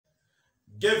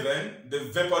given the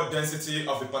vapor density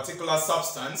of a particular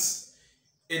substance,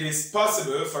 it is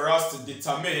possible for us to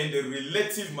determine the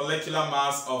relative molecular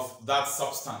mass of that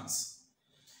substance.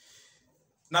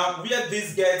 Now, where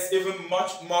this gets even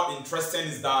much more interesting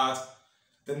is that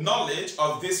the knowledge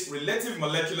of this relative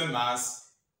molecular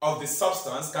mass of the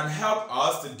substance can help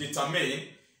us to determine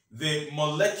the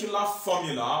molecular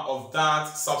formula of that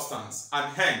substance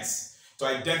and hence to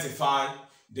identify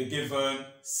the given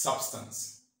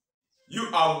substance. You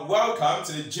are welcome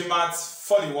to the GMAT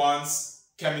 41's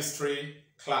chemistry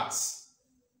class.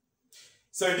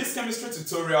 So in this chemistry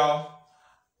tutorial,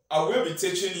 I will be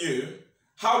teaching you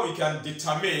how we can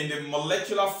determine the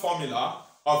molecular formula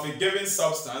of a given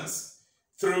substance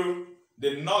through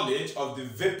the knowledge of the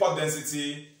vapor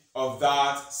density of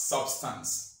that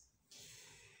substance.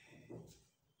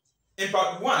 In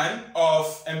part 1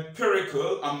 of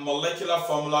empirical and molecular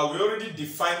formula, we already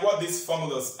defined what these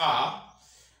formulas are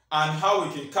and how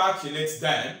we can calculate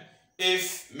them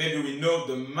if maybe we know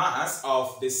the mass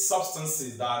of the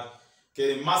substances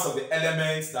the mass of the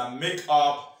elements that make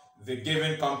up the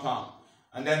given compound,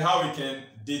 and then how we can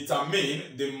determine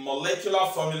the molecular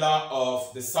formula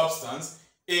of the substance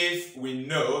if we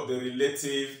know the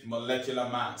relative molecular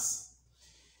mass.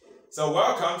 So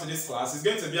welcome to this class. It's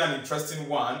going to be an interesting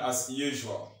one as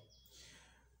usual.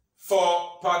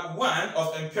 For part 1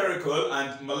 of empirical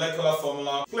and molecular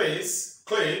formula, please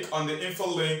click on the info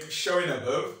link showing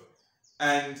above,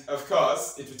 and of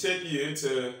course it will take you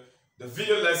to the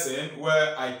video lesson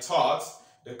where I taught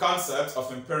the concept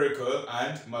of empirical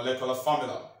and molecular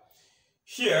formula.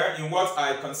 Here, in what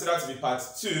I consider to be part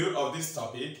 2 of this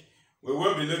topic, we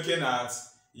will be looking at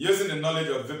using the knowledge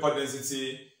of vapor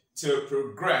density to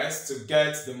progress to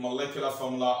get the molecular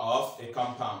formula of a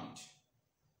compound.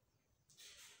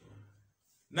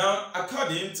 Now,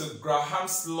 according to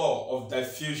Graham's law of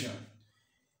diffusion,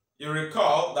 you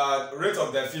recall that rate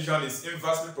of diffusion is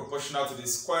inversely proportional to the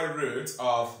square root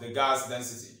of the gas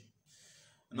density.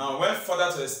 Now, I went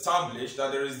further to establish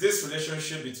that there is this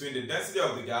relationship between the density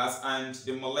of the gas and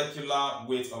the molecular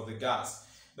weight of the gas.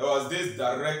 There was this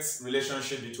direct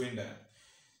relationship between them.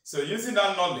 So using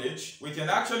that knowledge, we can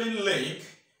actually link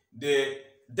the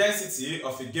density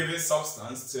of a given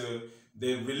substance to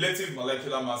the relative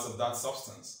molecular mass of that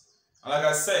substance. And like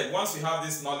I said, once we have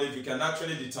this knowledge, we can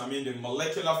actually determine the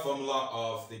molecular formula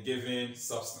of the given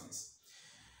substance.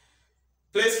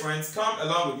 Please, friends, come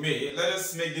along with me. Let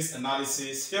us make this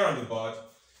analysis here on the board.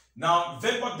 Now,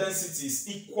 vapor density is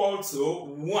equal to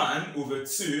 1 over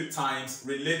 2 times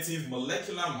relative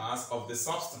molecular mass of the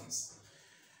substance.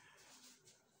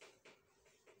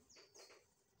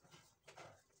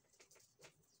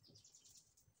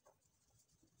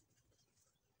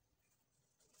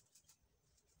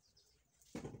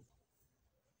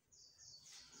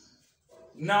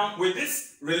 Now, with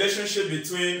this relationship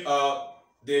between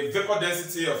the vapor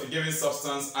density of a given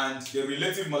substance and the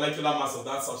relative molecular mass of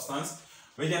that substance,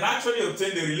 we can actually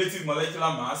obtain the relative molecular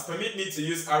mass. Permit me to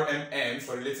use RMM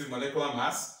for relative molecular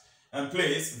mass, and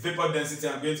place vapor density,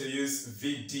 I'm going to use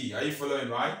VD. Are you following,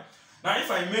 right? Now,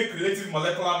 if I make relative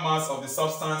molecular mass of the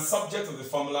substance subject to the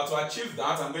formula, to achieve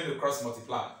that, I'm going to cross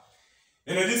multiply.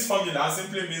 You know, this formula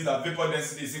simply means that vapor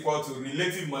density is equal to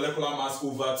relative molecular mass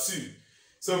over 2.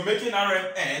 So making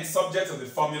Rmn subject to the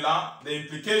formula, the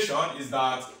implication is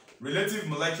that relative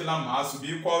molecular mass will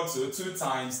be equal to 2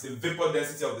 times the vapor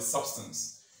density of the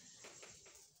substance.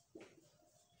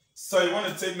 So you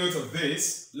want to take note of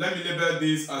this. Let me label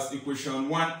this as equation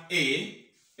 1a,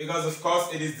 because of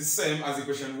course it is the same as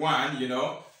equation 1, you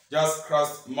know, just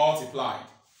cross multiplied.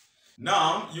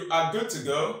 Now you are good to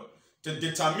go to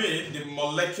determine the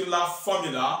molecular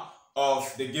formula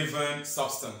of the given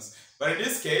substance. But in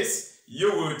this case, you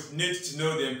would need to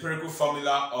know the empirical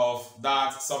formula of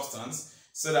that substance,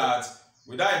 so that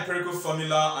with that empirical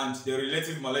formula and the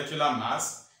relative molecular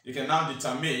mass, you can now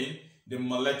determine the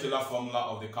molecular formula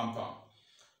of the compound.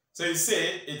 So you see,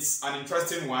 it's an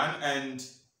interesting one, and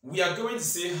we are going to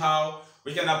see how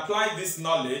we can apply this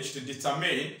knowledge to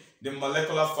determine the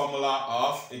molecular formula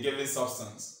of a given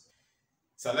substance.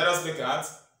 So let us look at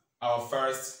our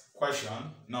first question,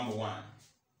 number 1.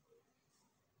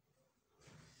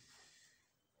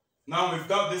 Now we've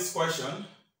got this question: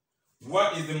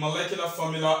 what is the molecular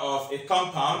formula of a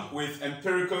compound with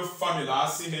empirical formula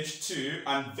CH2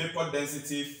 and vapor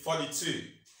density 42?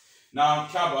 Now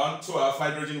carbon 12,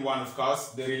 hydrogen 1, of course,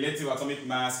 the relative atomic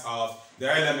mass of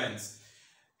their elements.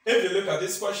 If you look at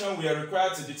this question, we are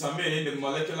required to determine the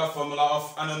molecular formula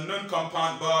of an unknown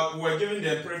compound, but we're given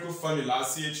the empirical formula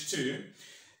CH2.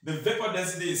 The vapor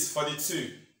density is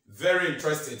 42. Very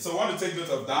interesting. So I want to take note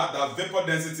of that vapor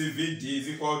density Vd is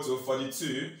equal to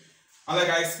 42. And like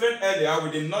I explained earlier,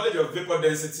 with the knowledge of vapor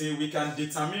density, we can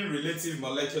determine relative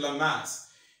molecular mass,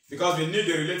 because we need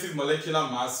the relative molecular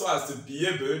mass so as to be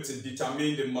able to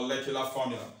determine the molecular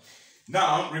formula.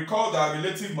 Now, recall that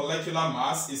relative molecular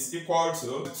mass is equal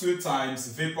to 2 times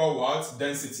vapor what?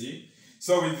 Density.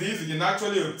 So with this, we can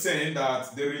actually obtain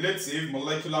that the relative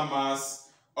molecular mass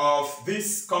of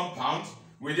this compound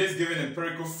with this given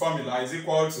empirical formula is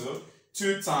equal to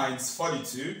 2 times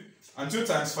 42. And 2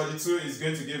 times 42 is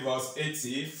going to give us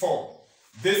 84.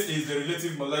 This is the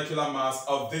relative molecular mass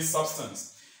of this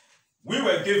substance. We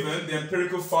were given the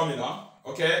empirical formula.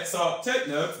 Okay, so take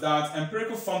note that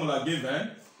empirical formula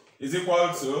given is equal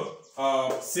to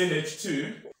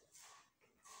CH2.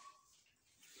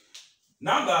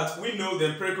 Now that we know the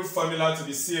empirical formula to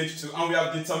be CH2 and we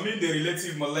have determined the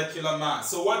relative molecular mass,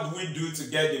 so what do we do to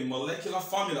get the molecular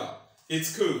formula?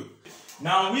 It's cool.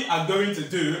 Now we are going to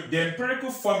do the empirical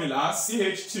formula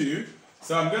CH2.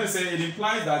 So I'm going to say it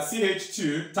implies that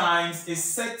CH2 times a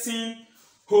certain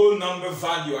whole number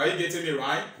value. Are you getting me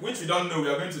right? Which we don't know. We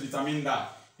are going to determine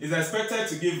that. Is expected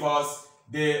to give us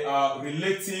the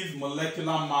relative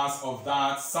molecular mass of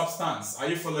that substance. Are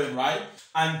you following, right?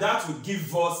 And that will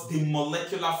give us the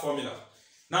molecular formula.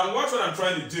 Now watch what I'm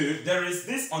trying to do. There is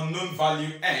this unknown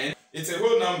value n. It's a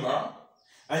whole number.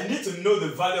 I need to know the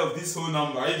value of this whole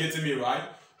number. Are you getting me right?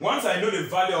 Once I know the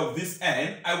value of this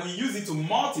n, I will use it to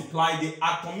multiply the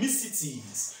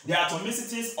atomicities. The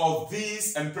atomicities of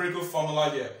this empirical formula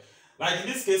here. Like in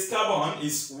this case, carbon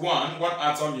is one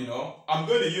atom, you know. I'm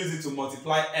going to use it to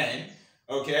multiply n.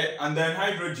 Okay, and then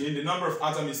hydrogen, the number of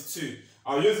atoms is 2.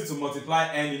 I'll use it to multiply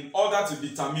n in order to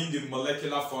determine the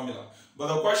molecular formula.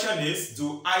 But the question is,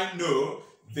 do I know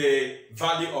the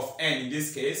value of n in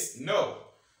this case? No.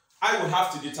 I will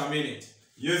have to determine it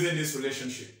using this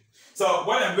relationship. So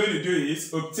what I'm going to do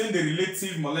is obtain the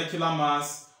relative molecular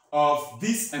mass of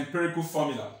this empirical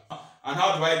formula. And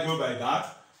how do I go by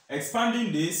that?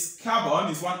 Expanding this, carbon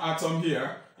is one atom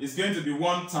here, is going to be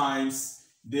 1 times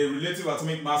the relative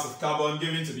atomic mass of carbon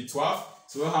given to be 12.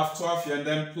 So we'll have 12 here, and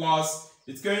then plus,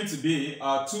 it's going to be 2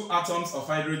 atoms of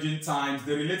hydrogen times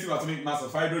the relative atomic mass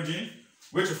of hydrogen,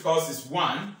 which of course is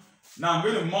 1. Now I'm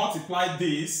going to multiply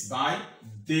this by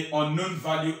the unknown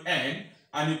value n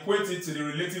and equate it to the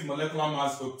relative molecular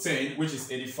mass obtained, which is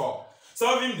 84.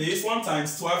 Solving this, 1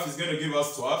 times 12 is going to give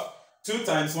us 12. 2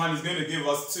 times 1 is going to give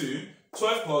us 2.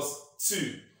 12 plus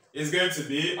 2 is going to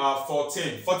be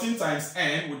 14. 14 times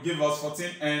n would give us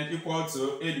 14n equal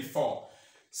to 84.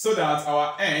 So that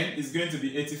our n is going to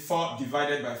be 84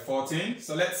 divided by 14.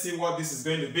 So let's see what this is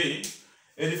going to be.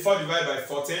 84 divided by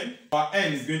 14, our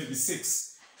n is going to be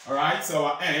 6. Alright, so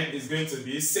our n is going to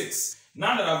be 6.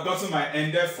 Now that I've gotten my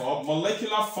n, therefore,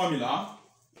 molecular formula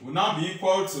will now be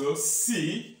equal to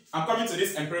C. I'm coming to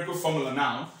this empirical formula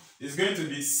now. It's going to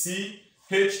be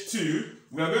CH2.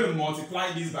 We are going to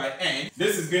multiply this by n.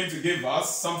 This is going to give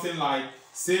us something like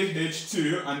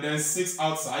CH2 and then 6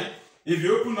 outside. If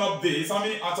you open up this, how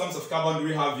many atoms of carbon do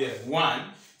we have here? 1.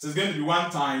 So it's going to be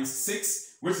 1 times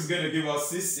 6, which is going to give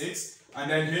us C6. And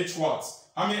then H what?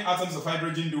 How many atoms of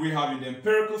hydrogen do we have in the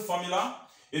empirical formula?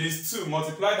 It is 2.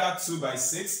 Multiply that 2 by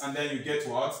 6 and then you get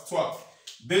what? 12.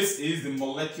 This is the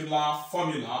molecular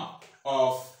formula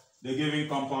of the given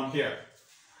compound here.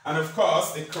 And of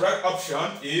course, the correct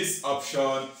option is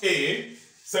option A.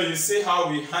 So you see how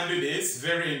we handle this.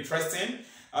 Very interesting.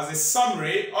 As a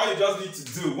summary, all you just need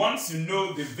to do, once you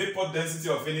know the vapor density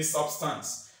of any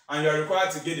substance and you are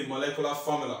required to get the molecular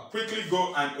formula, quickly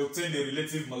go and obtain the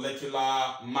relative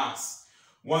molecular mass.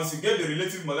 Once you get the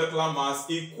relative molecular mass,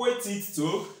 equate it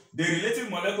to the relative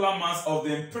molecular mass of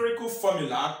the empirical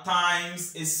formula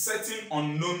times a certain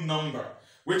unknown number,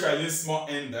 which I use small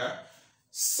n there.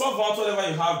 Solve out whatever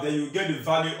you have there, you get the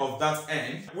value of that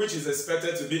n, which is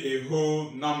expected to be a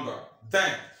whole number.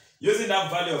 Then, using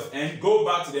that value of n, go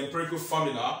back to the empirical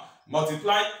formula,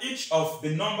 multiply each of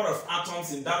the number of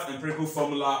atoms in that empirical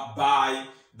formula by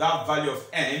that value of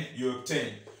n you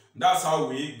obtain. That's how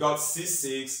we got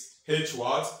C6 H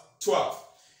what? 12.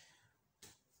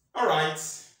 Alright,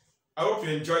 I hope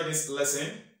you enjoyed this lesson.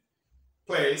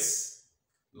 Please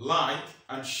like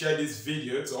and share this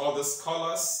video to all the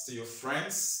scholars, to your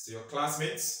friends, to your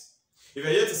classmates. If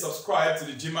you're yet to subscribe to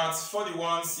the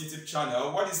GMAT41's YouTube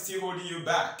channel, what is still holding you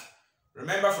back?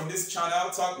 Remember, from this channel,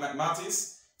 talk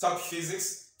mathematics, talk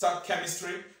physics, talk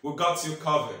chemistry, we got you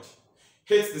covered.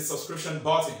 Hit the subscription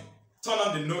button, turn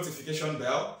on the notification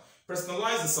bell,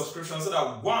 personalize the subscription so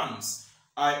that once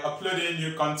I upload any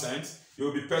new content, you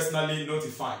will be personally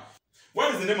notified.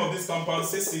 What is the name of this compound?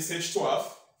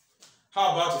 C6H12.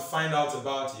 How about you find out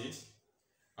about it?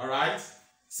 Alright,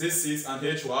 C6 and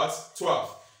H what?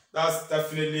 12. That's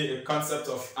definitely a concept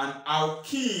of an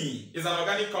alkene. It's an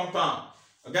organic compound.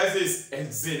 Guys, this is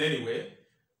hexane anyway.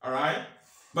 Alright?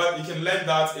 But you can learn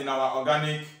that in our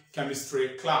organic chemistry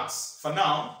class. For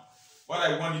now, what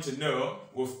I want you to know,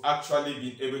 we've actually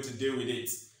been able to deal with it.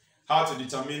 How to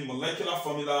determine molecular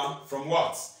formula from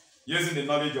what? Using the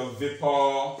knowledge of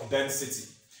vapor density.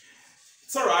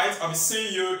 It's alright, I'll be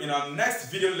seeing you in our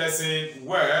next video lesson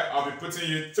where I'll be putting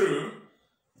you through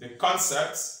the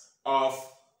concepts of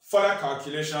further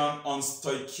calculation on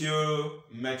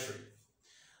stoichiometry.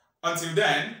 Until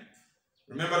then,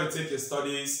 remember to take your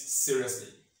studies seriously.